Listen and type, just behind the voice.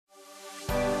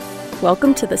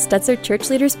Welcome to the Stetzer Church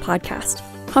Leaders Podcast.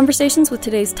 Conversations with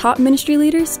today's top ministry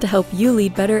leaders to help you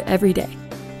lead better every day.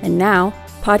 And now,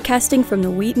 podcasting from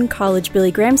the Wheaton College Billy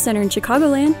Graham Center in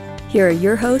Chicagoland, here are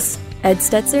your hosts, Ed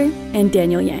Stetzer and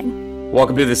Daniel Yang.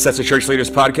 Welcome to the Stetzer Church Leaders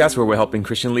Podcast, where we're helping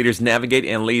Christian leaders navigate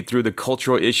and lead through the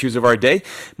cultural issues of our day.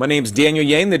 My name is Daniel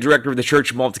Yang, the director of the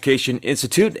Church Multiplication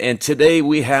Institute, and today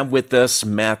we have with us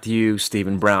Matthew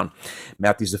Stephen Brown.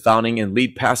 Matthew's the founding and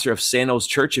lead pastor of Sandals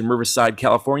Church in Riverside,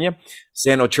 California.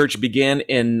 Sandal Church began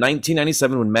in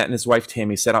 1997 when Matt and his wife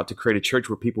Tammy set out to create a church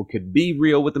where people could be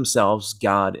real with themselves,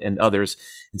 God, and others,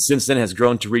 and since then has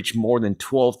grown to reach more than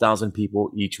 12,000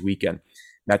 people each weekend.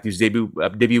 Matthew's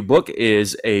debut book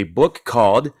is a book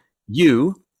called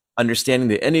You, Understanding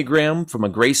the Enneagram from a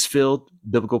Grace-Filled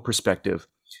Biblical Perspective.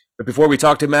 But before we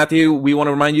talk to Matthew, we want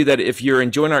to remind you that if you're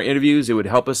enjoying our interviews, it would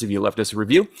help us if you left us a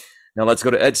review. Now let's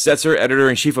go to Ed Stetzer,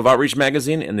 editor-in-chief of Outreach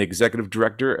Magazine and the executive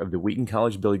director of the Wheaton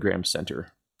College Billy Graham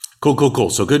Center.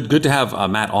 Cool. So good to have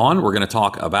Matt on. We're going to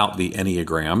talk about the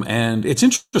Enneagram, and it's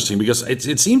interesting because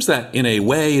it seems that in a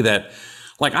way that,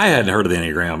 like, I hadn't heard of the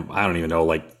Enneagram, I don't even know,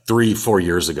 like 3-4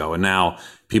 years ago. And now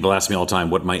people ask me all the time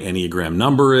what my Enneagram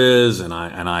number is. So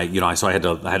I had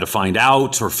to find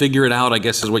out or figure it out, I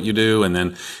guess is what you do. And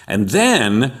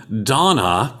then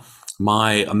Donna,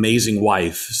 my amazing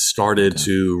wife, started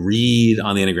to read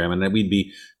on the Enneagram. And then we'd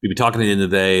be talking at the end of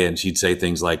the day, and she'd say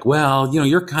things like, well,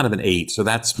 you're kind of an 8. So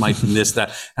that's my this, that.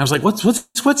 And I was like,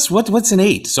 what's an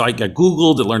 8? So I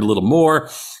Googled and learned a little more.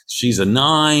 She's a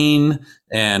 9.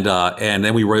 And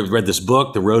then we read this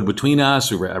book, The Road Between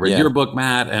Us. I read your book,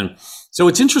 Matt. And so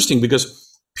it's interesting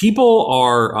because people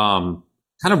are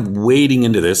kind of wading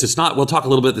into this. It's not, we'll talk a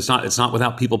little bit, it's not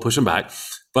without people pushing back,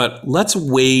 but let's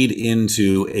wade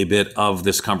into a bit of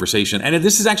this conversation. And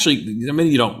this is actually, you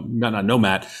might not know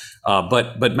Matt,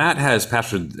 but Matt has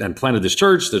pastored and planted this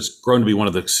church that's grown to be one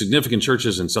of the significant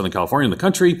churches in Southern California in the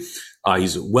country.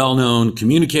 He's a well-known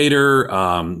communicator,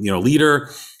 leader.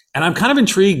 And I'm kind of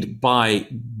intrigued by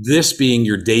this being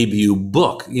your debut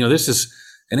book. This is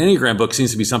an Enneagram book,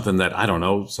 seems to be something that, I don't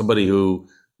know, somebody who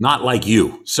not like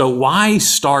you. So why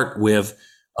start with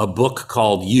a book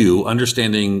called You,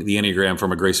 Understanding the Enneagram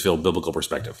from a Grace-Filled Biblical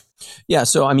Perspective? Yeah.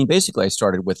 So, basically I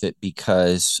started with it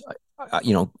because,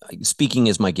 speaking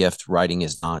is my gift, writing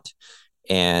is not.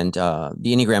 And the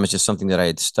Enneagram is just something that I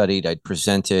had studied, I'd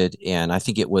presented, and I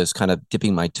think it was kind of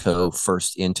dipping my toe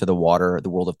first into the water, the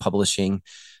world of publishing.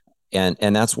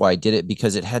 And that's why I did it,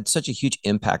 because it had such a huge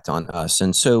impact on us.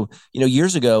 And so,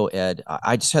 years ago, Ed,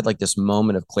 I just had like this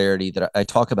moment of clarity that I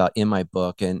talk about in my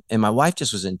book. And my wife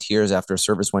just was in tears after a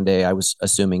service one day. I was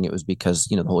assuming it was because,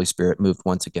 the Holy Spirit moved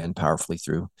once again powerfully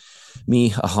through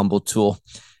me, a humble tool.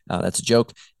 That's a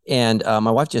joke. And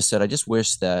my wife just said, I just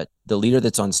wish that the leader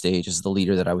that's on stage is the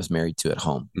leader that I was married to at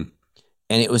home.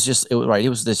 And it was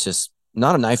this just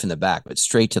not a knife in the back, but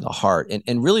straight to the heart.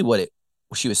 And really what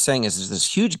she was saying is there's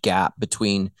this huge gap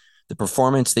between the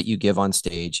performance that you give on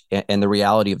stage and the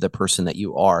reality of the person that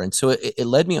you are. And so it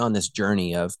led me on this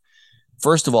journey of,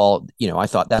 first of all, I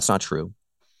thought that's not true.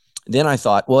 Then I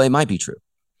thought, well, it might be true.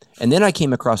 And then I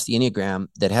came across the Enneagram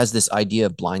that has this idea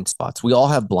of blind spots. We all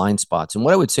have blind spots. And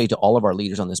what I would say to all of our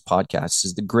leaders on this podcast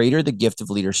is the greater the gift of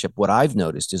leadership, what I've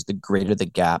noticed is the greater the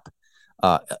gap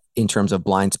in terms of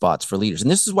blind spots for leaders. And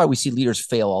this is why we see leaders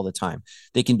fail all the time.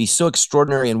 They can be so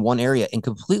extraordinary in one area and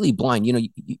completely blind.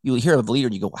 You hear of a leader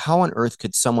and you go, how on earth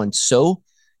could someone so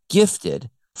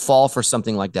gifted fall for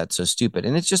something like that so stupid?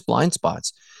 And it's just blind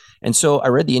spots. And so I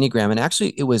read the Enneagram, and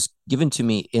actually it was given to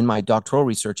me in my doctoral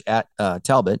research at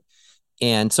Talbot.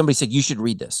 And somebody said, you should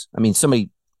read this.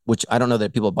 Which I don't know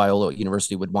that people at Biola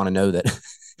University would want to know that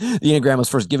the Enneagram was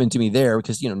first given to me there,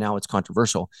 because, now it's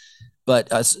controversial.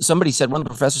 But somebody said, one of the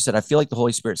professors said, I feel like the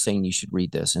Holy Spirit's saying you should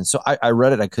read this. And so I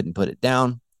read it. I couldn't put it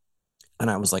down. And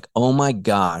I was like, oh my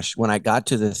gosh, when I got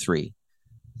to the 3,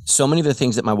 so many of the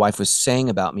things that my wife was saying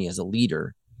about me as a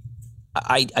leader,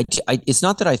 it's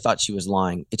not that I thought she was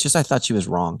lying. It's just I thought she was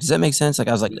wrong. Does that make sense? Like,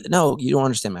 I was like, no, you don't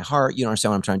understand my heart. You don't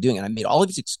understand what I'm trying to do. And I made all of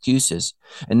these excuses.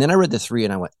 And then I read the 3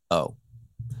 and I went, oh,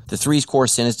 the 3's core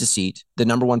sin is deceit. The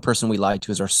number one person we lie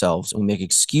to is ourselves. And we make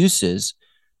excuses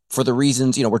for the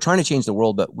reasons, we're trying to change the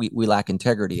world, but we lack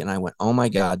integrity. And I went, oh my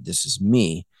God, this is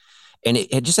me. And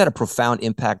it just had a profound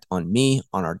impact on me,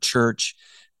 on our church.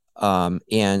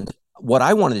 And what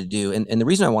I wanted to do, and the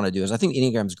reason I want to do is I think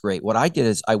Enneagram is great. What I did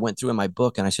is I went through in my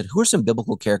book and I said, who are some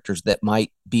biblical characters that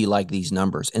might be like these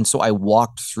numbers? And so I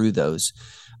walked through those.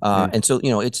 And so,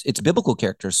 it's biblical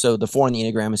characters. So the 4 on the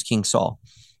Enneagram is King Saul.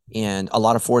 And a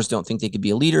lot of 4s don't think they could be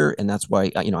a leader. And that's why,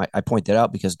 I point that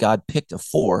out, because God picked a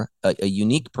 4, a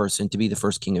unique person, to be the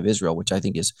first king of Israel, which I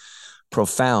think is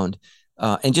profound.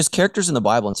 and just characters in the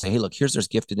Bible and say, hey, look, here's their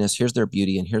giftedness, here's their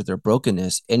beauty, and here's their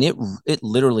brokenness. And it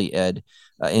literally, Ed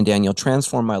and Daniel,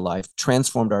 transformed my life,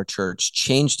 transformed our church,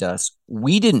 changed us.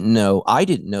 I didn't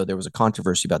know there was a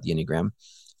controversy about the Enneagram.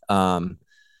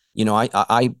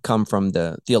 I come from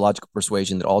the theological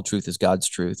persuasion that all truth is God's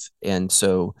truth. And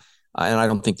so, and I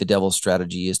don't think the devil's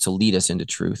strategy is to lead us into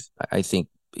truth. I think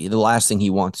the last thing he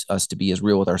wants us to be is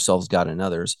real with ourselves, God, and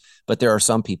others. But there are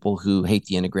some people who hate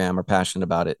the Enneagram, are passionate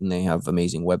about it, and they have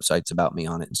amazing websites about me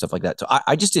on it and stuff like that. So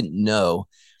I just didn't know.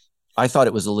 I thought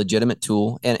it was a legitimate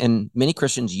tool, and many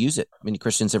Christians use it. Many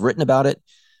Christians have written about it,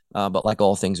 but like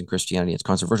all things in Christianity, it's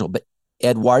controversial. But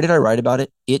Ed, why did I write about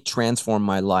it? It transformed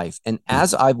my life. And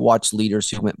as I've watched leaders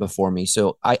who went before me,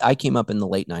 so I came up in the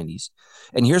late 90s,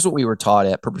 and here's what we were taught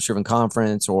at Purpose Driven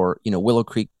Conference or Willow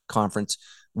Creek Conference.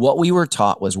 What we were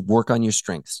taught was work on your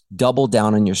strengths, double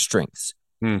down on your strengths.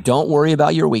 Don't worry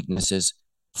about your weaknesses,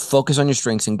 focus on your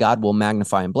strengths, and God will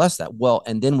magnify and bless that. Well,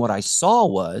 and then what I saw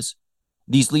was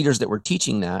these leaders that were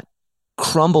teaching that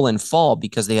crumble and fall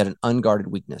because they had an unguarded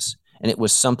weakness. And it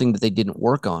was something that they didn't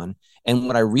work on. And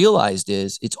what I realized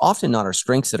is it's often not our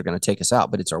strengths that are going to take us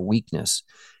out, but it's our weakness.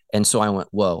 And so I went,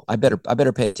 whoa, I better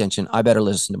pay attention. I better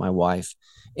listen to my wife.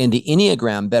 And the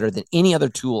Enneagram, better than any other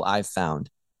tool I've found,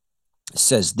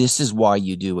 says this is why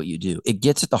you do what you do. It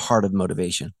gets at the heart of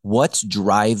motivation. What's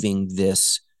driving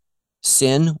this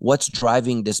sin? What's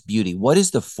driving this beauty? What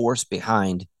is the force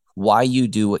behind why you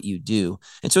do what you do?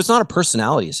 And so it's not a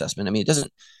personality assessment. I mean, it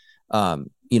doesn't,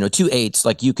 2 8s,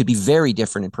 like you could be very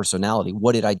different in personality.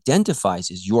 What it identifies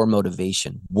is your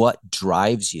motivation, what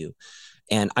drives you.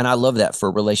 And I love that for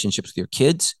relationships with your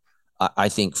kids. I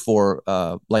think for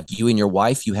like you and your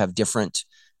wife, you have different,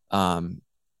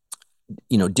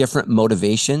 different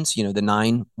motivations. The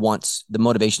 9 wants, the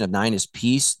motivation of 9 is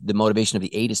peace. The motivation of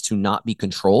the 8 is to not be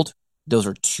controlled. Those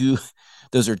are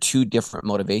two different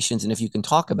motivations. And if you can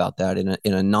talk about that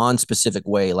in a non-specific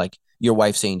way, like your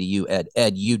wife saying to you,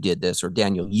 Ed, you did this, or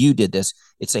Daniel, you did this,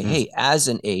 it's say, hey, as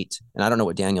an 8, and I don't know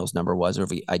what Daniel's number was, or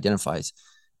if he identifies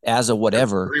as a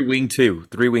whatever. 3-wing 2.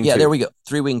 Yeah, there we go.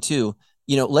 3-wing 2.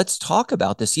 Let's talk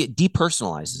about this. See, it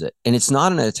depersonalizes it. And it's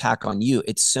not an attack on you.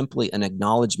 It's simply an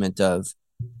acknowledgement of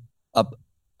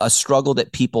a struggle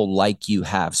that people like you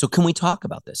have. So can we talk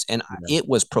about this? And it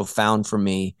was profound for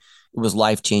me. It was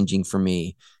life-changing for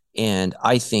me. And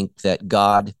I think that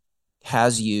God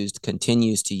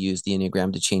continues to use the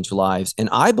Enneagram to change lives. And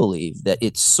I believe that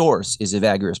its source is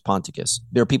Evagrius Ponticus.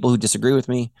 There are people who disagree with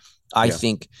me. I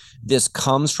think this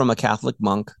comes from a Catholic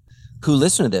monk who,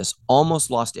 listen to this,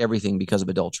 almost lost everything because of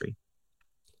adultery.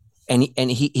 And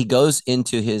he goes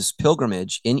into his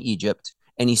pilgrimage in Egypt,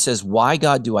 and he says, why,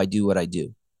 God, do I do what I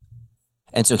do?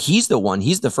 And so he's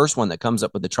the first one that comes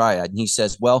up with the triad. And he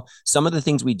says, well, some of the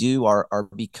things we do are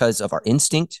because of our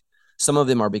instinct. Some of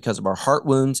them are because of our heart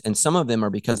wounds, and some of them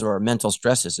are because of our mental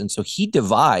stresses. And so he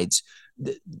divides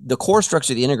the core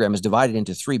structure of the Enneagram is divided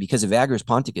into 3 because Evagrius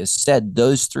Ponticus said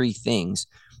those 3 things.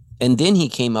 And then he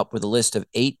came up with a list of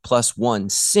 8 + 1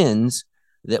 sins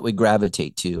that we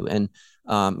gravitate to. And,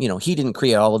 he didn't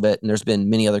create all of it. And there's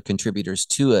been many other contributors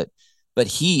to it. But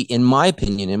he, in my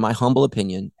opinion, in my humble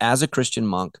opinion, as a Christian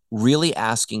monk, really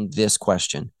asking this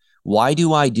question: why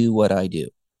do I do what I do?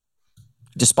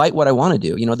 Despite what I want to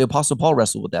do. The Apostle Paul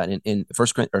wrestled with that in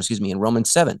Romans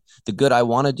 7. The good I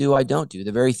want to do, I don't do.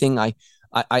 The very thing I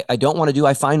don't want to do,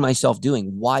 I find myself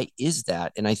doing. Why is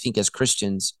that? And I think as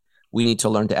Christians, we need to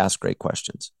learn to ask great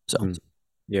questions. So,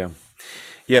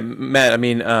 Yeah, Matt. I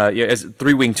mean, as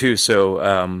 3-wing 2. So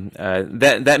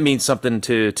that means something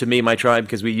to me, my tribe,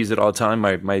 because we use it all the time.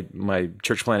 My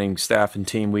church planning staff and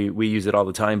team, we use it all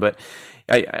the time. But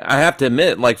I have to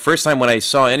admit, like, first time when I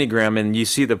saw Enneagram and you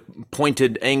see the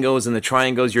pointed angles and the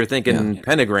triangles, you're thinking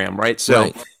pentagram, right?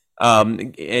 So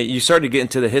you started to get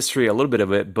into the history a little bit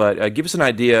of it, but give us an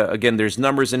idea. Again, there's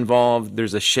numbers involved,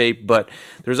 there's a shape, but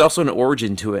there's also an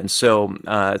origin to it. And so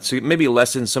maybe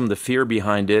lessen some of the fear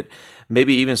behind it,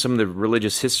 maybe even some of the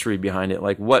religious history behind it.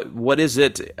 Like what is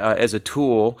it as a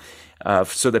tool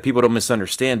so that people don't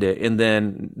misunderstand it? And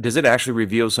then does it actually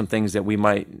reveal some things that we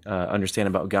might understand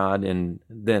about God and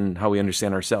then how we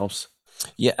understand ourselves?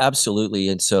 Yeah, absolutely.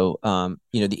 And so, the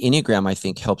Enneagram, I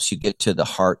think, helps you get to the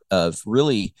heart of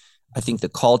really, I think, the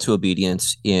call to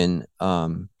obedience in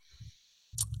the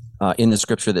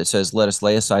scripture that says, let us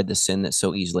lay aside the sin that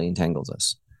so easily entangles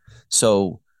us.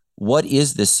 So what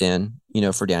is the sin,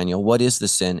 for Daniel? What is the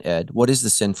sin, Ed? What is the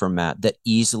sin for Matt that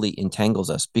easily entangles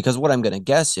us? Because what I'm going to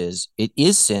guess is it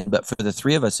is sin, but for the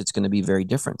 3 of us, it's going to be very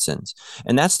different sins.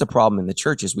 And that's the problem in the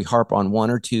church is we harp on 1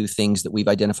 or 2 things that we've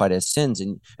identified as sins,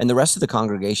 and the rest of the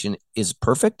congregation is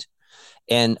perfect.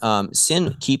 And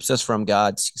sin keeps us from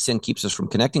God. Sin keeps us from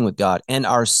connecting with God. And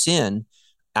our sin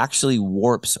actually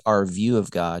warps our view of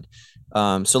God.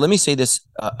 So let me say this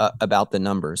about the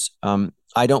numbers.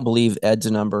 I don't believe Ed's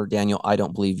a number. Daniel, I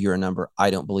don't believe you're a number.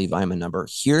 I don't believe I'm a number.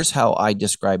 Here's how I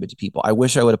describe it to people. I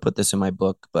wish I would have put this in my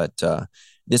book, but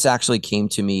this actually came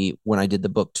to me when I did the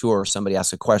book tour. Somebody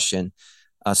asked a question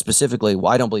specifically,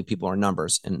 well, I don't believe people are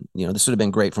numbers. And, this would have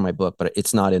been great for my book, but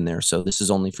it's not in there. So this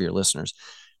is only for your listeners.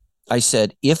 I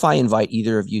said, if I invite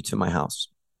either of you to my house,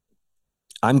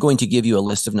 I'm going to give you a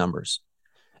list of numbers.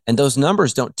 And those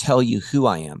numbers don't tell you who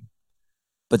I am,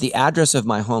 but the address of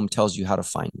my home tells you how to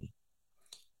find me.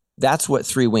 That's what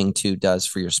 3-Wing-2 does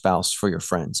for your spouse, for your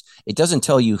friends. It doesn't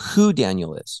tell you who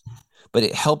Daniel is, but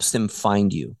it helps them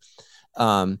find you.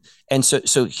 And so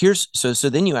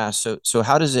then you ask, so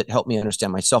how does it help me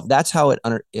understand myself? That's how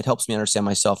it helps me understand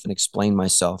myself and explain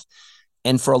myself.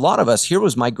 And for a lot of us, here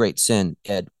was my great sin,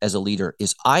 Ed, as a leader,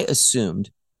 is I assumed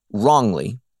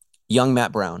wrongly, young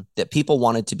Matt Brown, that people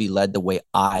wanted to be led the way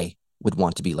I would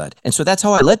want to be led. And so that's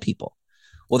how I led people.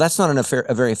 Well, that's not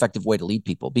a very effective way to lead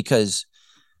people, because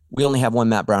we only have one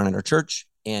Matt Brown in our church.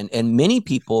 And many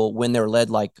people, when they're led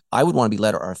like I would want to be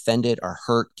led, are offended, are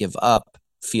hurt, give up,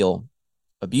 feel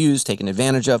abused, taken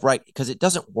advantage of, right? Because it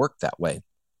doesn't work that way.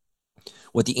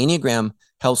 What the Enneagram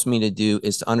helps me to do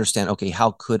is to understand, okay,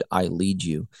 how could I lead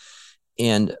you?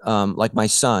 And like my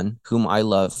son, whom I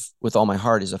love with all my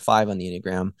heart, is a 5 on the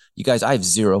Enneagram. You guys, I have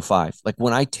 0-5. Like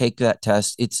when I take that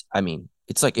test, it's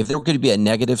like if there were going to be a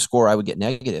negative score, I would get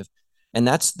negative. And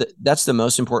that's the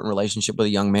most important relationship with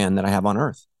a young man that I have on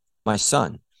earth, my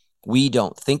son. We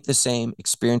don't think the same,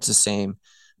 experience the same.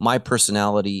 My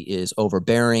personality is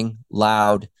overbearing,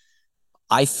 loud.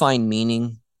 I find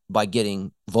meaning by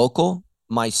getting vocal.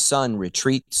 My son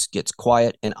retreats, gets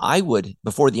quiet. And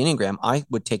before the Enneagram, I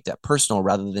would take that personal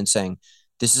rather than saying,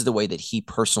 this is the way that he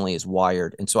personally is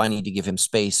wired. And so I need to give him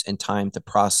space and time to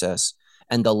process.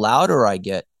 And the louder I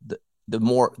get, the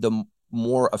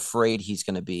more afraid he's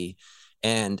going to be.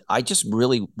 And I just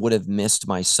really would have missed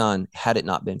my son had it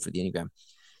not been for the Enneagram.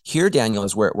 Here, Daniel,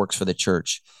 is where it works for the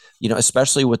church,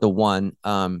 especially with the one,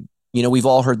 we've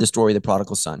all heard the story of the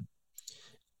prodigal son.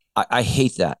 I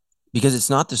hate that, because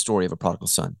it's not the story of a prodigal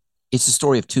son. It's the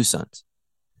story of 2 sons.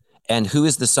 And who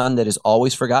is the son that is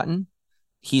always forgotten?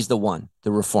 He's the one,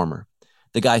 the reformer,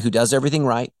 the guy who does everything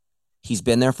right. He's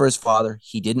been there for his father.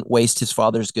 He didn't waste his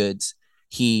father's goods.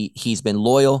 He's been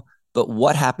loyal. But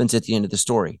what happens at the end of the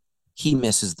story? He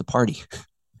misses the party.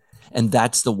 And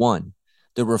that's the one,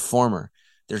 the reformer.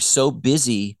 They're so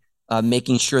busy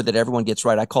making sure that everyone gets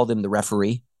right. I call them the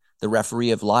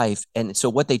referee of life. And so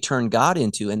what they turn God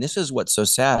into, and this is what's so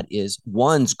sad, is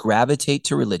ones gravitate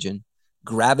to religion,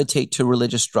 gravitate to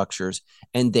religious structures,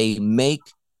 and they make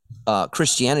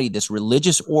Christianity this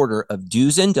religious order of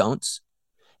do's and don'ts.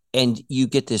 And you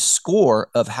get this score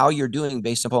of how you're doing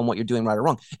based upon what you're doing right or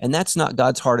wrong. And that's not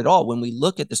God's heart at all. When we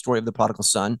look at the story of the prodigal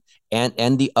son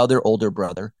and the other older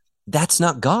brother, that's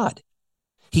not God.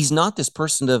 He's not this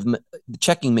person of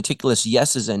checking meticulous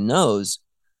yeses and nos,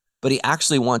 but he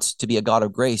actually wants to be a God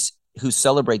of grace who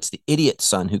celebrates the idiot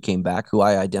son who came back, who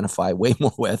I identify way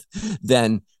more with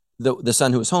than the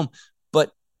son who was home.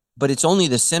 But it's only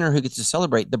the sinner who gets to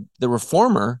celebrate. The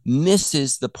reformer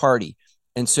misses the party.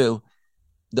 And so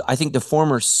I think the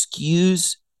former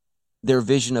skews their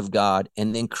vision of God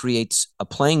and then creates a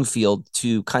playing field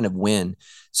to kind of win.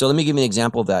 So let me give you an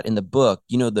example of that. In the book,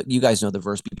 you guys know the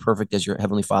verse, be perfect as your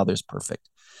heavenly Father is perfect.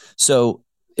 So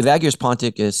Evagrius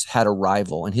Ponticus had a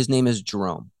rival, and his name is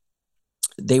Jerome.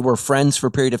 They were friends for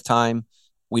a period of time.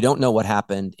 We don't know what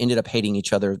happened, ended up hating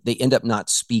each other. They end up not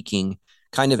speaking,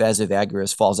 kind of as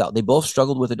Evagrius falls out. They both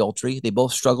struggled with adultery. They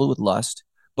both struggled with lust.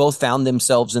 Both found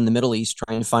themselves in the Middle East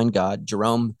trying to find God.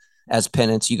 Jerome, as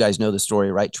penance, you guys know the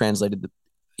story, right?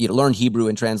 Learned Hebrew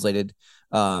and translated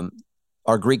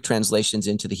our Greek translations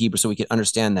into the Hebrew so we could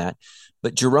understand that.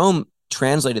 But Jerome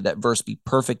translated that verse, be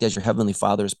perfect as your heavenly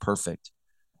Father is perfect.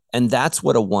 And that's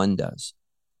what a 1 does.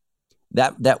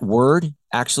 That word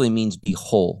actually means be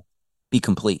whole, be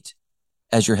complete,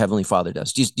 as your heavenly Father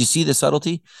does. Do you see the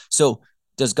subtlety? So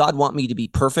does God want me to be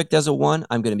perfect as a 1?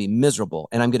 I'm going to be miserable.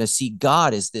 And I'm going to see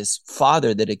God as this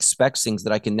Father that expects things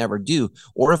that I can never do.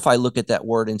 Or if I look at that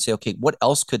word and say, okay, what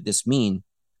else could this mean?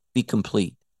 Be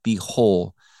complete, be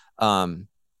whole. God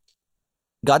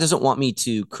doesn't want me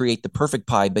to create the perfect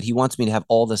pie, but he wants me to have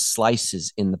all the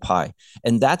slices in the pie.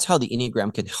 And that's how the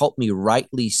Enneagram can help me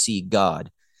rightly see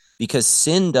God, because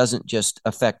sin doesn't just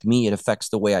affect me. It affects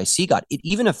the way I see God. It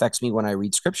even affects me when I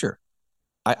read scripture.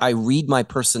 I read my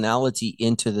personality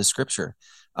into the scripture.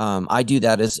 I do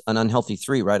that as an unhealthy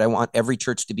 3, right? I want every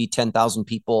church to be 10,000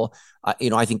 people.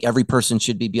 I think every person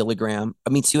should be Billy Graham. I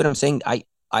mean, see what I'm saying?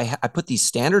 I put these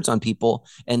standards on people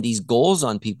and these goals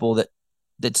on people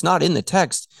that's not in the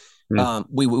text.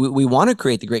 We want to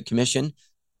create the Great Commission,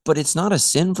 but it's not a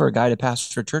sin for a guy to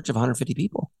pastor a church of 150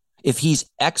 people. If he's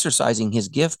exercising his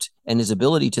gift and his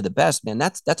ability to the best, man,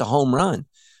 that's a home run.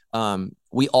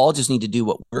 We all just need to do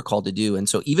what we're called to do. And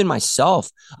so even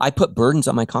myself, I put burdens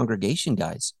on my congregation,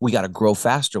 guys. We got to grow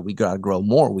faster. We got to grow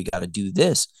more. We got to do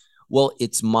this. Well,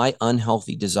 it's my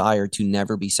unhealthy desire to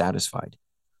never be satisfied.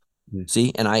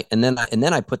 See, and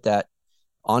then I put that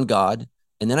on God,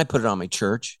 and then I put it on my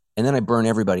church, and then I burn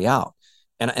everybody out.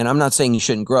 And I'm not saying you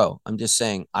shouldn't grow. I'm just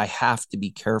saying I have to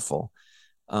be careful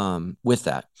with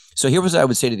that. So here was what I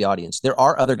would say to the audience. There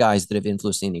are other guys that have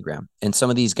influenced the Enneagram, and some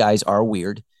of these guys are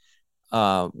weird.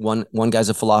 One guy's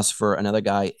a philosopher. Another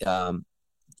guy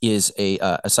is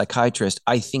a psychiatrist.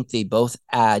 I think they both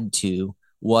add to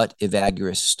what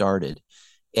Evagrius started.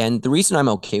 And the reason I'm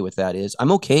okay with that is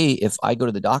I'm okay if I go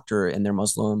to the doctor and they're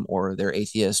Muslim or they're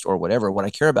atheist or whatever. What I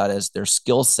care about is their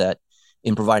skill set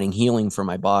in providing healing for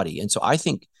my body. And so I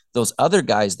think those other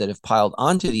guys that have piled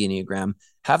onto the Enneagram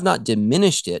have not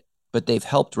diminished it, but they've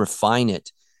helped refine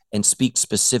it and speak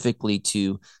specifically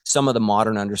to some of the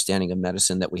modern understanding of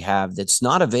medicine that we have that's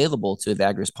not available to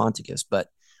Evagrius Ponticus. But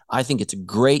I think it's a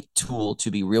great tool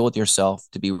to be real with yourself,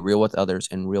 to be real with others,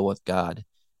 and real with God.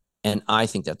 And I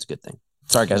think that's a good thing.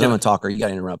 Sorry, guys, I'm a talker. You got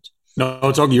to interrupt. No,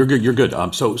 it's okay. You're good. You're good.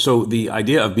 So the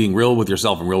idea of being real with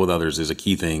yourself and real with others is a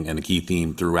key thing and a key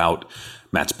theme throughout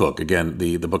Matt's book. Again,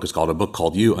 the book is called A Book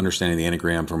Called You, Understanding the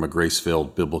Enneagram from a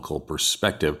Grace-Filled Biblical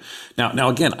Perspective. Now,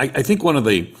 again, I think one of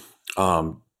the,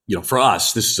 for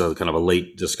us, this is a kind of a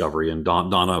late discovery, and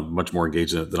Donna much more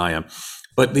engaged in it than I am.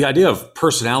 But the idea of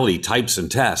personality types and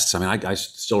tests. I mean, I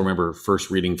still remember first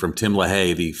reading from Tim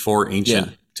LaHaye, the 4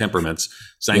 ancient temperaments: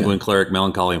 sanguine, choleric,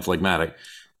 melancholy, and phlegmatic.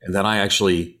 And then I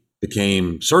actually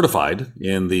became certified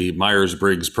in the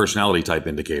Myers-Briggs personality type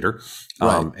indicator.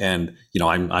 Right. And,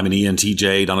 I'm an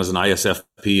ENTJ, Donna's an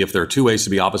ISFP. If there are 2 ways to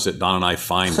be opposite, Donna and I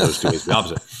find those 2 ways to be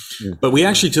opposite. But we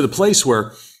actually, to the place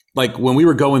where, like, when we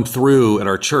were going through at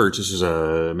our church, this is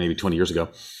maybe 20 years ago,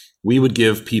 we would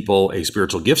give people a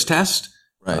spiritual gifts test.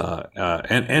 Right.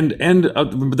 And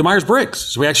the Myers-Briggs.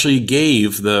 So we actually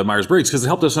gave the Myers-Briggs because it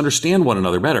helped us understand one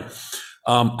another better.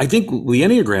 I think the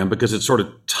Enneagram, because it's sort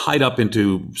of tied up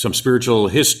into some spiritual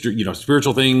history,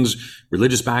 spiritual things,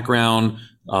 religious background,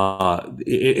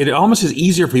 it almost is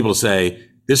easier for people to say,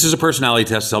 this is a personality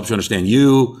test that helps you understand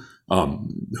you,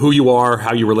 who you are,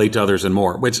 how you relate to others, and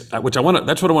more, which that's what I want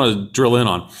to drill in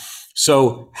on.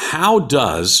 So how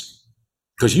does,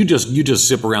 because you just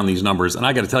zip around these numbers, and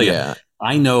I got to tell you,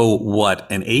 I know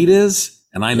what an 8 is,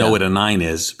 and I know what a 9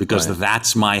 is, because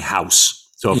that's my house.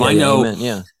 So if I know,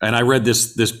 and I read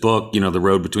this book, The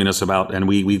Road Between Us, and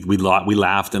we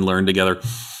laughed and learned together.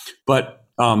 But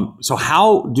so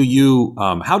how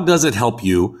does it help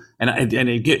you? And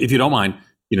if you don't mind,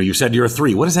 you said you're a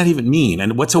 3. What does that even mean?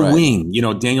 And what's a wing?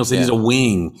 Daniel said he's a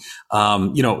wing.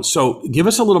 So give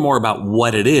us a little more about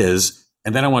what it is,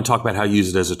 and then I want to talk about how you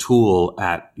use it as a tool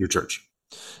at your church.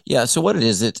 Yeah. So what it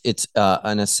is, it's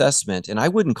an assessment, and I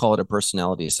wouldn't call it a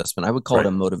personality assessment. I would call it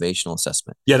a motivational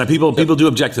assessment. Yeah. Now people do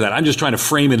object to that. I'm just trying to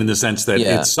frame it in the sense that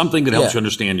it's something that helps you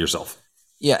understand yourself.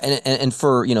 Yeah. And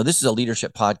for, this is a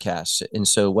leadership podcast. And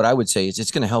so what I would say is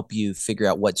it's going to help you figure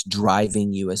out what's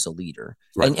driving you as a leader.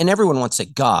 Right. And everyone wants to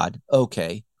say God.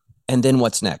 Okay. And then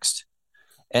what's next?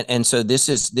 And so this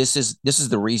is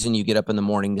the reason you get up in the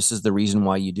morning. This is the reason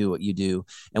why you do what you do.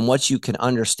 And once you can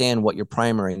understand what your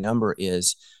primary number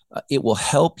is, it will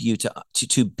help you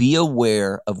to be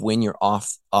aware of when you're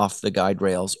off the guide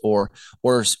rails or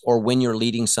when you're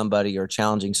leading somebody or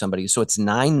challenging somebody. So it's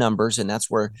 9 numbers, and that's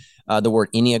where the word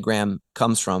Enneagram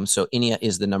comes from. So Ennea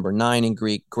is the number 9 in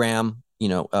Greek. Gram,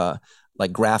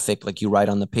 like graphic, like you write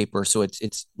on the paper. So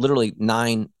it's literally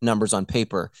 9 numbers on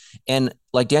paper. And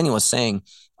like Daniel was saying,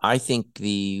 I think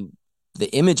the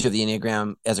image of the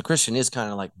Enneagram as a Christian is kind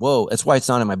of like, whoa, that's why it's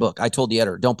not in my book. I told the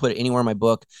editor, don't put it anywhere in my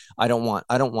book. I don't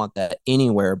want that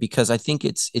anywhere, because I think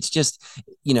it's just,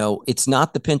 it's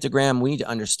not the pentagram. We need to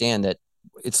understand that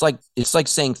it's like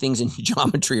saying things in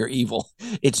geometry are evil.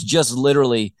 It's just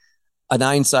literally a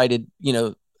 9-sided,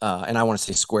 and I want to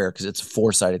say square because it's a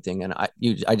 4-sided thing. And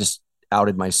I just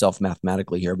outed myself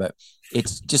mathematically here, but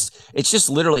it's just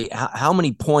literally how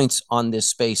many points on this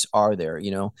space are there?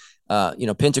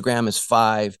 Pentagram is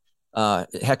 5,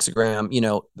 hexagram,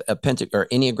 a or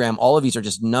Enneagram. All of these are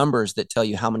just numbers that tell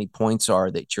you how many points are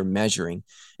that you're measuring.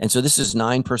 And so this is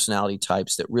 9 personality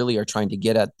types that really are trying to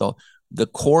get at the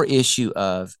core issue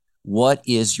of what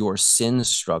is your sin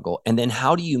struggle, and then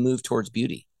how do you move towards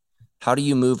beauty? How do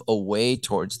you move away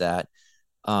towards that?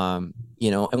 And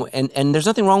there's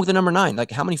nothing wrong with the number 9.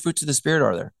 Like, how many fruits of the Spirit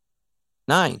are there?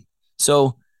 9.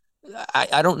 So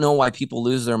I don't know why people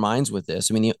lose their minds with this.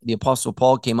 I mean, the Apostle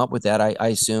Paul came up with that. I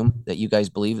assume that you guys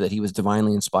believe that he was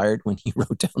divinely inspired when he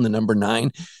wrote down the number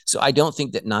 9. So I don't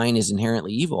think that 9 is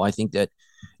inherently evil. I think that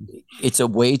it's a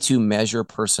way to measure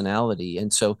personality.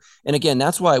 And again,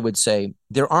 that's why I would say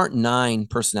there aren't 9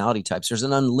 personality types. There's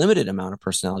an unlimited amount of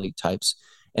personality types.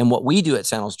 And what we do at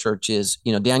Sandals Church is,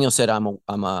 Daniel said,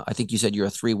 I think you said you're a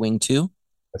 3-wing too.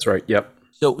 That's right. Yep.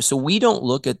 So we don't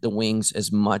look at the wings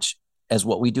as much as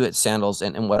what we do at Sandals.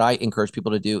 And what I encourage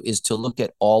people to do is to look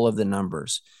at all of the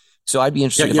numbers. So I'd be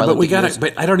interested.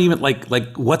 But I don't even like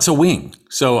what's a wing?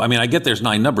 So, I mean, I get there's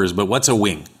 9 numbers, but what's a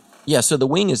wing? Yeah. So the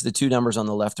wing is the 2 numbers on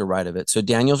the left or right of it. So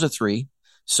Daniel's a 3.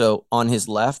 So on his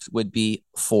left would be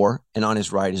 4 and on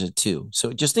his right is a 2.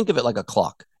 So just think of it like a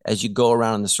clock as you go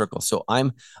around in the circle. So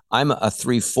I'm a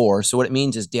 3-4. So what it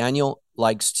means is Daniel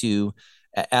likes to,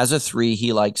 as a 3,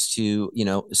 he likes to,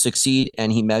 succeed,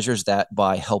 and he measures that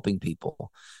by helping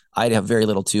people. I'd have very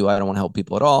little 2. I don't want to help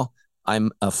people at all.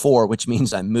 I'm a 4, which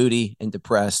means I'm moody and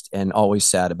depressed and always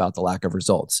sad about the lack of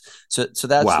results. So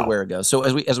that's where it goes. So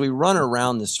as we run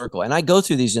around the circle, and I go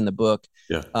through these in the book,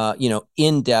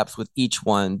 in depth with each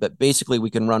one, but basically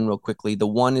we can run real quickly. The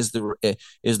 1 is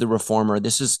the reformer.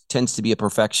 This tends to be a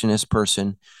perfectionist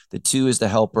person. The 2 is the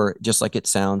helper, just like it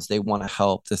sounds. They want to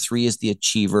help. The 3 is the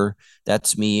achiever.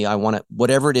 That's me. I want to,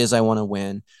 whatever it is, I want to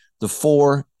win. The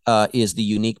 4 is the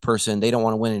unique person. They don't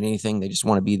want to win at anything. They just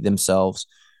want to be themselves.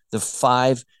 The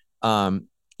 5,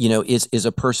 is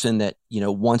a person that,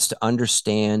 wants to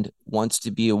understand, wants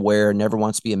to be aware, never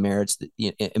wants to be embarrassed.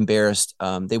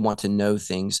 They want to know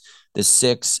things. The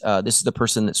 6, this is the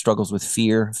person that struggles with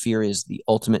fear. Fear is the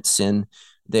ultimate sin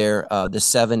there. The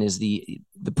 7 is the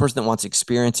person that wants to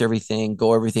experience everything,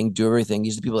 go everything, do everything.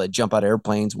 These are the people that jump out of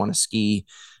airplanes, want to ski,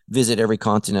 visit every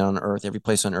continent on earth, every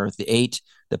place on earth. The 8,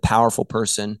 the powerful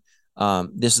person.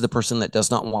 This is the person that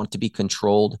does not want to be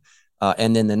controlled.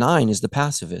 And then the 9 is the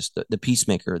pacifist, the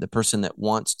peacemaker, the person that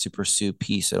wants to pursue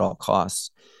peace at all costs.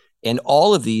 And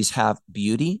all of these have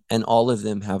beauty and all of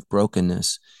them have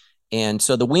brokenness. And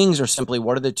so the wings are simply,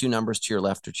 what are the 2 numbers to your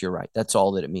left or to your right? That's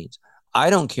all that it means.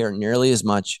 I don't care nearly as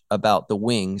much about the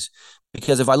wings,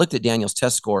 because if I looked at Daniel's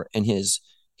test score and he's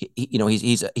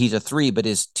a 3, but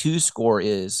his 2 score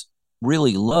is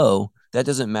really low, that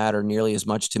doesn't matter nearly as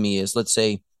much to me as, let's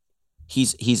say,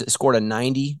 he's scored a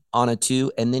 90 on a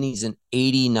 2, and then he's an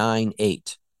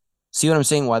 89.8. See what I'm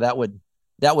saying? Why that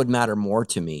would matter more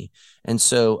to me. And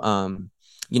so,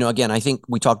 again, I think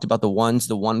we talked about the ones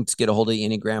get a hold of the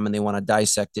Enneagram and they want to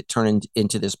dissect it, turn it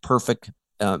into this perfect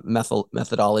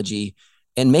methodology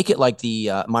and make it like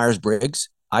the Myers-Briggs.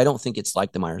 I don't think it's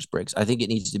like the Myers-Briggs. I think it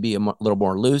needs to be a little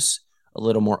more loose, a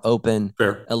little more open,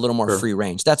 a little more free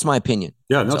range. That's my opinion.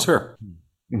 Yeah, no, it's fair.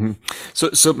 Mm-hmm.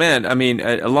 So, man, I mean,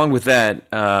 along with that,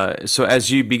 so as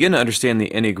you begin to understand the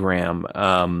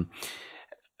Enneagram,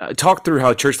 talk through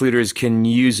how church leaders can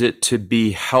use it to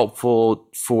be helpful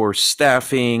for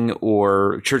staffing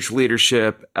or church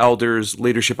leadership, elders,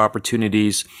 leadership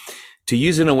opportunities, to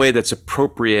use it in a way that's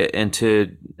appropriate and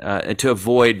to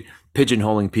avoid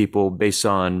pigeonholing people based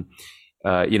on,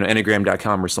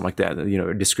 Enneagram.com or something like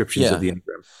that, descriptions of the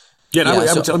Enneagram. Yeah,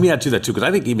 let me add to that too, because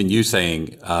I think even you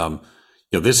saying,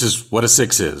 this is what a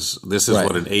 6 is. This is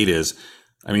what an 8 is.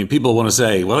 I mean, people want to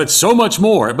say, well, it's so much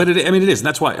more, but it is. And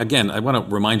that's why, again, I want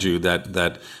to remind you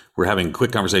that we're having a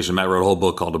quick conversation. Matt wrote a whole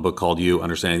book called You,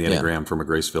 Understanding the Enneagram from a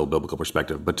Grace-Filled Biblical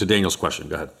Perspective. But to Daniel's question,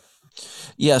 go ahead.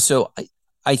 Yeah. So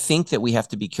I think that we have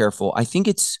to be careful. I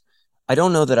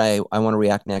don't know that I want to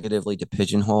react negatively to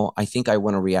pigeonhole. I think I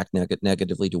want to react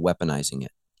negatively to weaponizing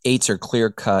it. 8s are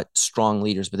clear-cut, strong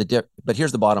leaders. But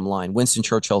here's the bottom line. Winston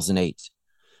Churchill's an 8.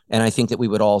 And I think that we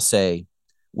would all say,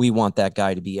 we want that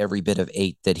guy to be every bit of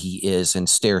 8 that he is, and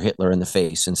stare Hitler in the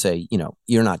face and say,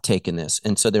 you're not taking this.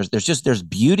 And so there's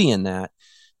beauty in that,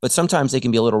 but sometimes they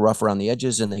can be a little rough around the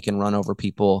edges and they can run over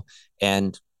people.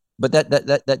 But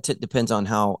that depends on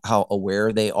how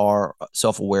aware they are,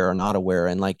 self-aware or not aware.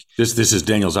 And like this is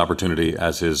Daniel's opportunity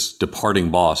as his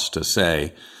departing boss to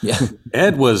say,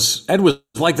 Ed was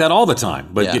like that all the time,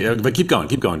 but keep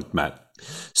going, Matt.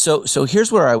 So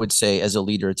here's where I would say, as a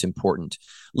leader, it's important.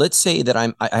 Let's say that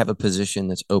I have a position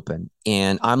that's open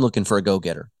and I'm looking for a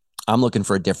go-getter. I'm looking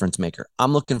for a difference maker.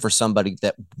 I'm looking for somebody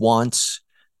that wants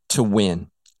to win.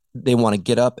 they want to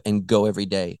get up and go every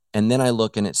day. And then I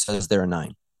look and it says they're a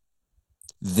 9.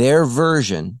 Their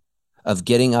version of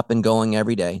getting up and going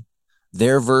every day,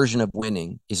 their version of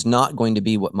winning is not going to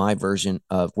be what my version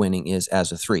of winning is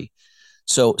as a 3.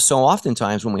 So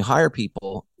oftentimes when we hire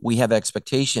people, we have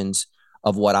expectations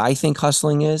of what I think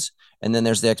hustling is. And then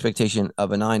there's the expectation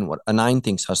of a 9, what a 9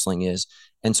 thinks hustling is.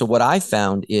 And so what I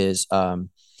found is, the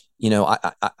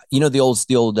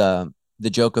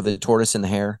joke of the tortoise and the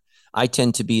hare. I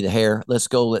tend to be the hare. Let's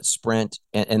go, let's sprint.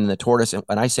 And the tortoise, and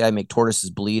when I say I make tortoises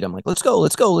bleed, I'm like, let's go,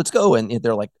 let's go, let's go. And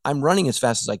they're like, I'm running as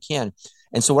fast as I can.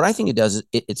 And so what I think it does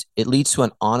is it leads to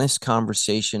an honest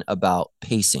conversation about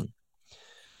pacing.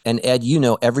 And Ed,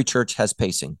 every church has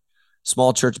pacing.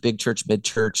 Small church, big church, mid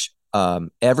church.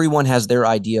 Everyone has their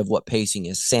idea of what pacing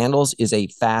is. Sandals is a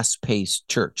fast-paced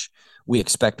church. We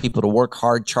expect people to work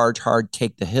hard, charge hard,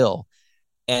 take the hill.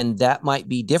 And that might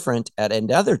be different at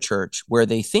another church where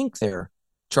they think they're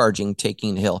charging,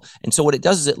 taking the hill. And so what it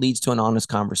does is it leads to an honest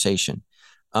conversation.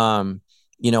 And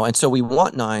so we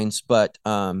want 9s, but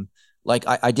like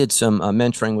I did some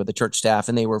mentoring with the church staff,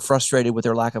 and they were frustrated with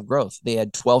their lack of growth. They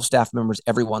had 12 staff members.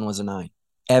 Everyone was a 9.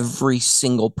 Every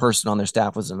single person on their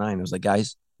staff was a 9. I was like,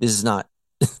 guys, this is not,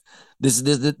 this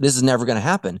is never going to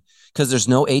happen, because there's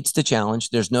no 8s to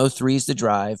challenge. There's no 3s to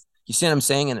drive. You see what I'm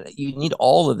saying? And you need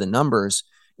all of the numbers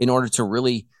in order to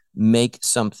really make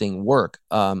something work.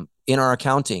 In our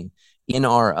accounting, in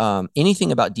our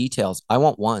anything about details, I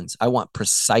want 1s. I want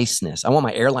preciseness. I want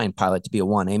my airline pilot to be a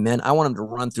 1. Amen. I want him to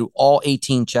run through all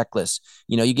 18 checklists.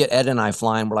 You get Ed and I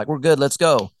flying. We're like, we're good. Let's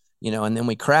go. And then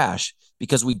we crash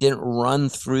because we didn't run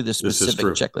through the specific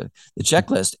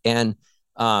checklist. And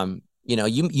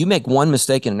you make one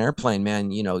mistake in an airplane,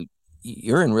 man,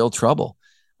 you're in real trouble.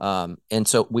 And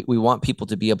so we want people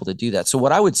to be able to do that. So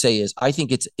what I would say is, I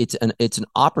think it's an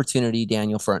opportunity,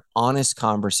 Daniel, for an honest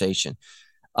conversation.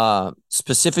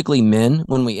 Specifically men,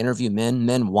 when we interview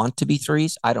men want to be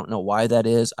 3s. I don't know why that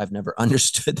is. I've never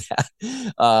understood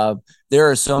that. There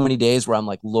are so many days where I'm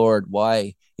like, Lord,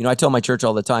 why? I tell my church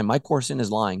all the time, my course in is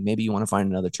lying. Maybe you want to find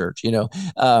another church,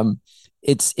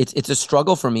 it's a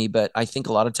struggle for me, but I think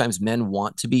a lot of times men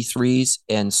want to be 3s.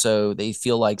 And so they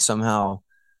feel like somehow,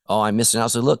 oh, I'm missing out.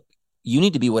 So look, you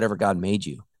need to be whatever God made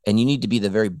you, and you need to be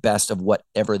the very best of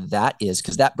whatever that is,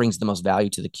 because that brings the most value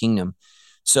to the kingdom.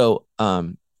 So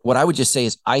what I would just say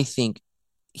is, I think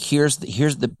here's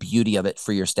the beauty of it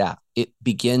for your staff. It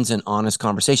begins an honest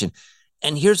conversation.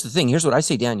 And here's the thing. Here's what I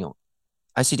say, Daniel.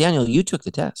 Daniel, you took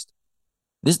the test.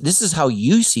 This is how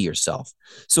you see yourself.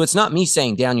 So it's not me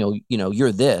saying, Daniel,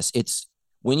 you're this. It's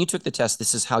when you took the test,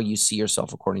 this is how you see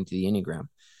yourself according to the Enneagram.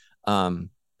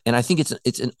 And I think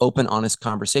it's an open, honest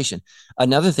conversation.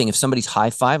 Another thing, if somebody's high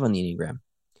 5 on the Enneagram,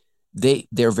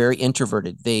 they're very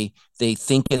introverted. They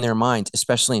think in their minds,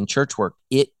 especially in church work,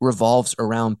 it revolves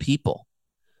around people.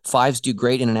 5s do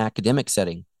great in an academic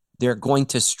setting. They're going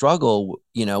to struggle,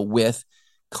 with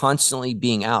constantly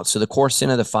being out. So the core sin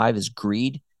of the 5 is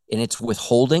greed, and it's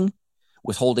withholding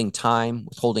time,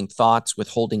 withholding thoughts,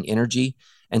 withholding energy.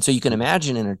 And so you can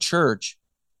imagine in a church,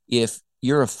 if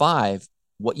you're a 5,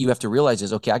 what you have to realize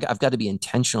is, okay, I've got to be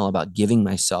intentional about giving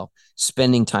myself,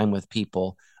 spending time with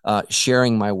people,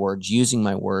 sharing my words, using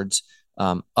my words.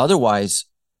 Otherwise,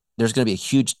 there's going to be a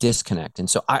huge disconnect. And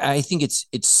so I think it's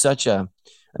such a,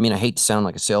 I hate to sound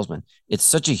like a salesman. It's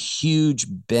such a huge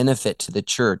benefit to the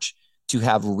church to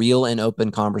have real and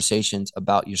open conversations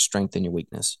about your strength and your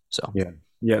weakness. So yeah.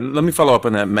 Yeah, let me follow up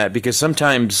on that, Matt, because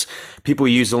sometimes people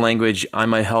use the language,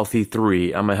 I'm a healthy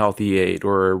 3, I'm a healthy 8,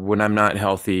 or when I'm not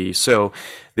healthy. So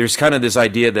there's kind of this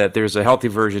idea that there's a healthy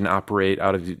version operate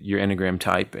out of your Enneagram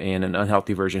type and an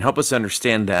unhealthy version. Help us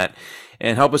understand that,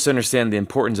 and help us understand the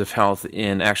importance of health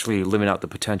in actually living out the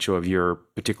potential of your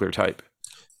particular type.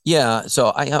 Yeah, so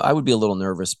I would be a little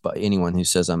nervous by anyone who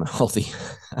says I'm healthy.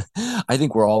 I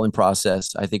think we're all in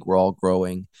process. I think we're all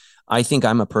growing. I think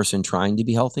I'm a person trying to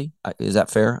be healthy. Is that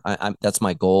fair? That's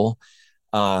my goal.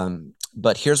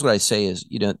 But here's what I say is,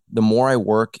 the more I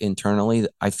work internally,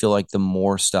 I feel like the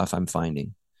more stuff I'm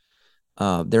finding.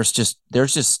 There's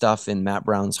just stuff in Matt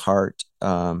Brown's heart,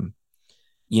 that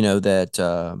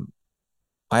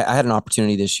I had an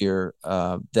opportunity this year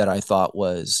that I thought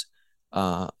was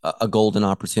a golden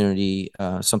opportunity,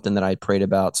 something that I prayed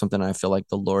about, something I feel like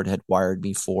the Lord had wired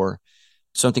me for,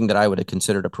 something that I would have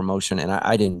considered a promotion, and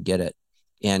I didn't get it.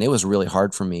 And it was really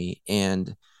hard for me.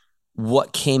 And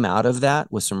what came out of that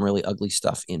was some really ugly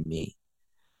stuff in me.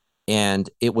 And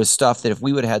it was stuff that if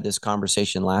we would have had this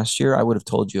conversation last year, I would have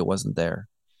told you it wasn't there.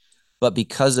 But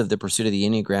because of the pursuit of the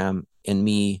Enneagram and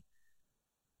me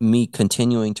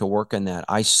continuing to work on that,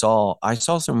 I saw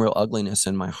some real ugliness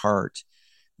in my heart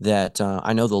that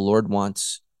I know the Lord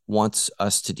wants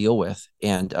us to deal with.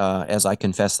 And as I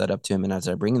confess that up to him and as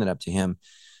I bring that up to him,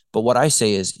 but what I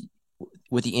say is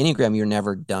with the Enneagram, you're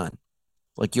never done.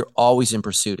 Like you're always in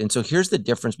pursuit. And so here's the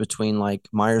difference between like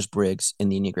Myers-Briggs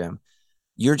and the Enneagram.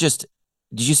 You're just,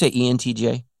 did you say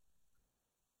ENTJ?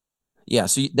 Yeah.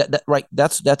 So right.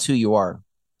 That's who you are.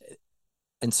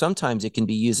 And sometimes it can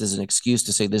be used as an excuse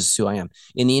to say, this is who I am.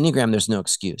 In the Enneagram, there's no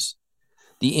excuse.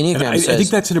 The Enneagram I think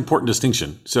says, that's an important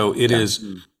distinction. So it is,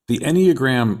 the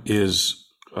Enneagram is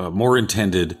more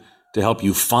intended to help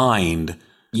you find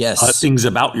yes, things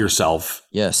about yourself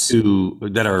yes,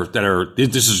 that are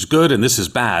this is good and this is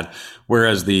bad.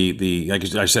 Whereas the like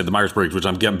I said, the Myers-Briggs, which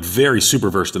I'm getting very super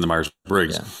versed in the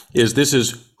Myers-Briggs, is this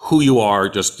is who you are.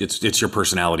 Just it's your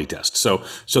personality test. So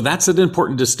that's an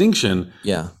important distinction.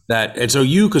 Yeah. And so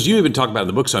because you even talk about it in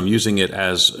the book, so I'm using it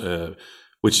as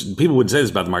which people wouldn't say this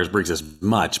about the Myers-Briggs as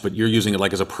much, but you're using it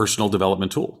like as a personal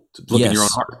development tool to look in your own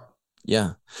heart.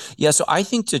 Yeah. Yeah. So I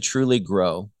think to truly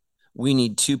grow, we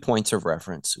need 2 points of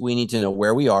reference. We need to know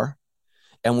where we are,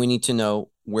 and we need to know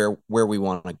where we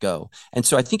want to go. And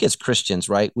so I think as Christians,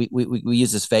 right, we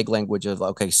use this vague language of,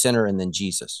 okay, sinner and then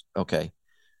Jesus. Okay.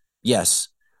 Yes.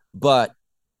 But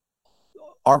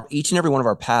each and every one of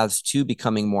our paths to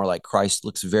becoming more like Christ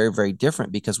looks very, very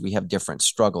different because we have different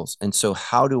struggles. And so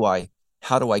how do I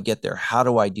get there? How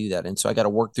do I do that? And so I got to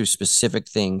work through specific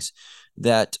things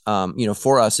that,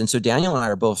 for us. And so Daniel and I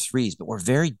are both threes, but we're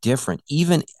very different,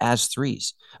 even as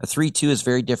threes. A 3-2 is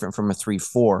very different from a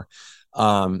 3-4.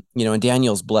 And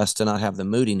Daniel's blessed to not have the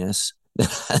moodiness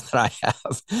that I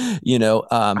have,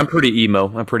 I'm pretty emo.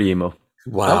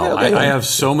 Wow. Okay. I have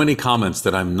so many comments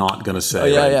that I'm not going to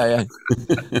say. Yeah.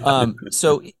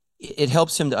 So it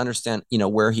helps him to understand,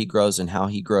 where he grows and how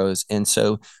he grows. And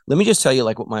so let me just tell you,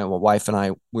 like what my wife and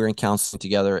I, we're in counseling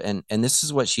together. And this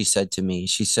is what she said to me.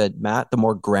 She said, Matt, the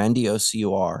more grandiose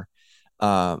you are,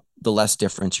 the less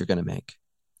difference you're going to make.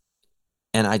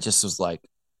 And I just was like,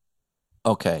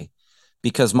 okay,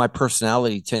 because my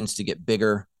personality tends to get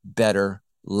bigger, better,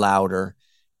 louder.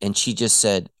 And she just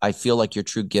said, I feel like your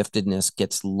true giftedness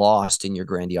gets lost in your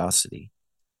grandiosity.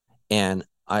 And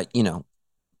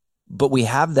but we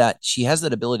have that. She has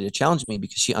that ability to challenge me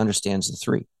because she understands the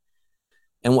 3.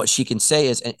 And what she can say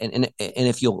is, and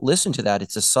if you'll listen to that,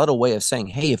 it's a subtle way of saying,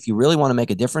 hey, if you really want to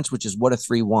make a difference, which is what a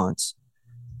 3 wants,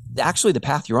 actually the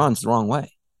path you're on is the wrong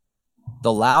way.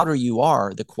 The louder you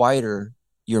are, the quieter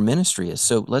your ministry is.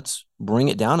 So let's bring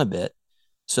it down a bit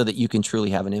so that you can truly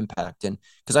have an impact. And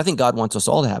because I think God wants us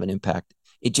all to have an impact,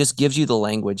 it just gives you the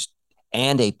language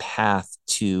and a path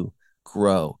to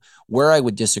grow. Where I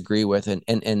would disagree with, and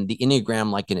the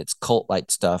Enneagram, like in its cult-like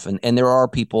stuff, and there are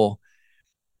people,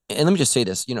 and let me just say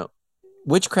this,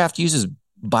 witchcraft uses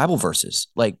Bible verses.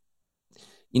 Like,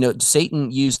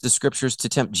 Satan used the scriptures to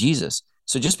tempt Jesus.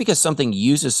 So just because something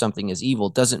uses something as evil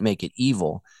doesn't make it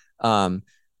evil.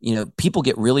 People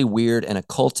get really weird and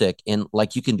occultic, and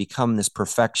like you can become this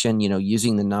perfection,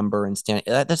 using the number and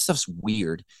that stuff's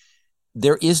weird.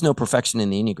 There is no perfection in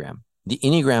the Enneagram. The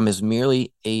Enneagram is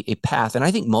merely a path. And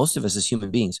I think most of us as human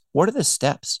beings, what are the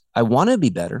steps? I want to be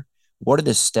better. What are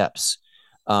the steps?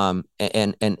 And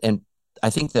I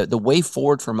think that the way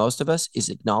forward for most of us is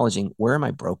acknowledging, where am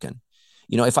I broken?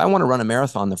 If I want to run a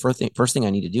marathon, the first thing I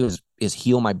need to do is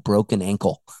heal my broken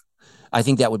ankle. I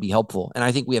think that would be helpful. And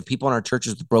I think we have people in our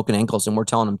churches with broken ankles and we're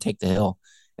telling them take the hill.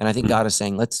 And I think God is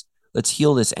saying, let's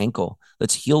heal this ankle.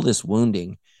 Let's heal this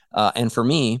wounding. And for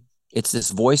me, it's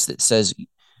this voice that says,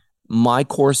 my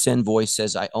core sin voice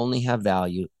says, I only have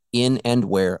value in and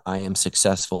where I am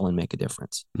successful and make a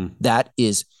difference. That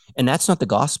is, and that's not the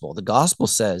gospel. The gospel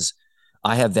says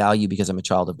I have value because I'm a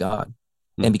child of God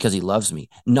and because he loves me,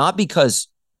 not because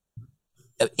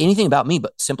anything about me,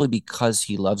 but simply because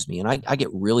he loves me. And I get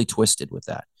really twisted with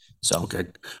that. So, okay.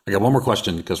 I got one more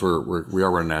question because we are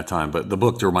running out of time, but the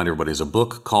book, to remind everybody, is a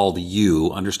book called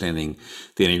You, Understanding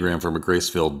the Enneagram from a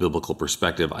Grace-Filled Biblical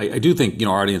Perspective. I do think,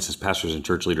 our audience as pastors and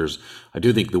church leaders, I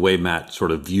do think the way Matt sort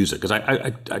of views it, because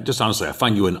I just honestly, I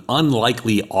find you an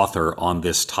unlikely author on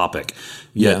this topic,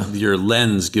 yet your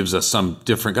lens gives us some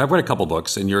different, I've read a couple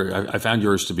books and I found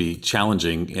yours to be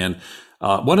challenging. And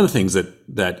one of the things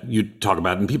that you talk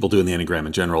about, and people do in the Enneagram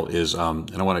in general, is,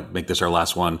 and I want to make this our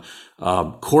last one,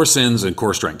 core sins and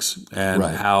core strengths, and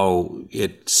how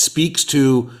it speaks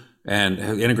to, and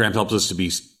the Enneagram helps us to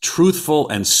be truthful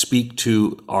and speak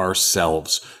to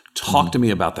ourselves. Talk to me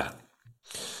about that.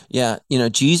 Yeah.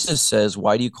 Jesus says,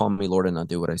 why do you call me Lord and not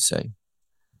do what I say?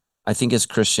 I think as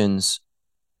Christians,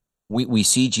 we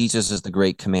see Jesus as the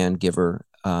great command giver.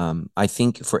 I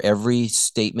think for every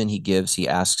statement he gives, he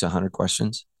asks 100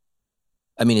 questions.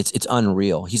 I mean, it's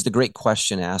unreal. He's the great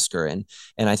question asker. And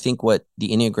I think what the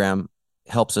Enneagram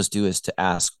helps us do is to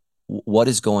ask, what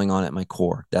is going on at my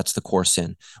core? That's the core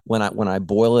sin. When I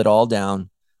boil it all down,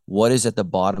 what is at the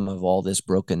bottom of all this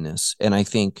brokenness? And I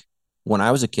think when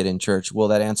I was a kid in church, well,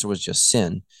 that answer was just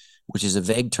sin, which is a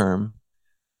vague term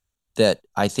that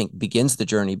I think begins the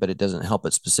journey, but it doesn't help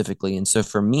it specifically. And so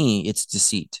for me, it's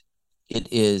deceit.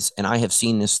 It is, and I have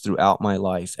seen this throughout my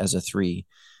life as a 3,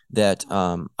 that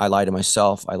I lie to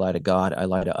myself, I lie to God, I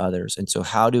lie to others. And so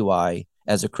how do I,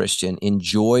 as a Christian,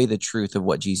 enjoy the truth of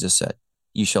what Jesus said?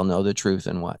 You shall know the truth,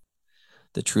 and what?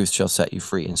 The truth shall set you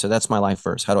free. And so that's my life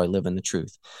verse. How do I live in the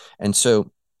truth? And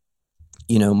so,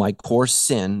 my core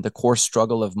sin, the core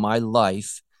struggle of my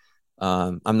life,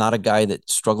 I'm not a guy that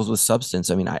struggles with substance.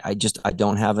 I mean, I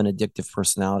don't have an addictive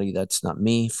personality. That's not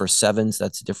me. For 7s,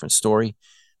 that's a different story.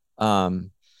 But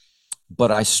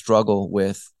I struggle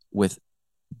with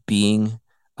being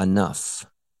enough.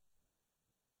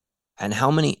 And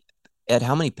how many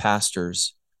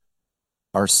pastors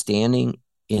are standing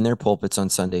in their pulpits on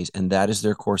Sundays, and that is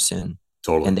their core sin.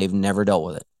 Totally. And they've never dealt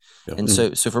with it. Yep. And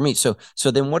so for me, so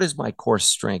then what is my core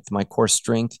strength? My core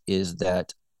strength is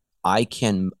that I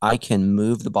can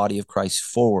move the body of Christ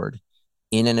forward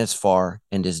in and as far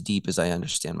and as deep as I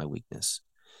understand my weakness.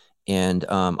 And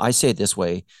I say it this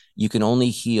way: you can only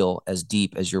heal as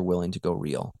deep as you're willing to go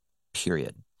real,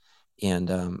 period. And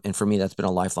for me, that's been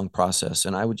a lifelong process.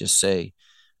 And I would just say,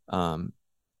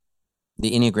 the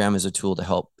Enneagram is a tool to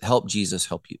help Jesus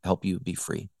help you be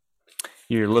free.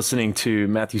 You're listening to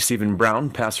Matthew Stephen Brown,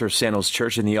 pastor of Sandals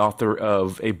Church and the author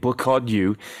of a book called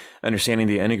You, Understanding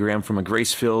the Enneagram from a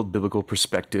Grace-Filled Biblical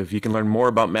Perspective. You can learn more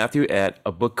about Matthew at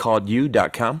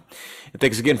abookcalledyou.com. And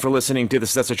thanks again for listening to the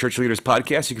Stetzer Church Leaders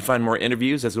Podcast. You can find more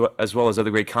interviews as well as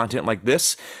other great content like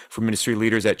this from ministry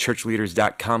leaders at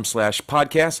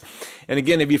churchleaders.com/podcast. And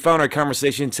again, if you found our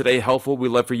conversation today helpful, we'd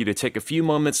love for you to take a few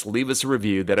moments, leave us a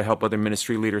review. That'll help other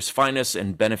ministry leaders find us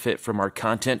and benefit from our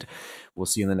content. We'll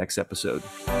see you in the next episode.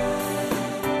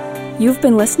 You've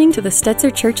been listening to the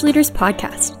Stetzer Church Leaders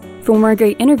Podcast. For more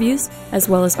great interviews, as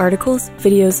well as articles,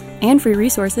 videos, and free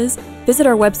resources, visit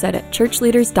our website at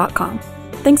churchleaders.com.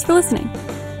 Thanks for listening.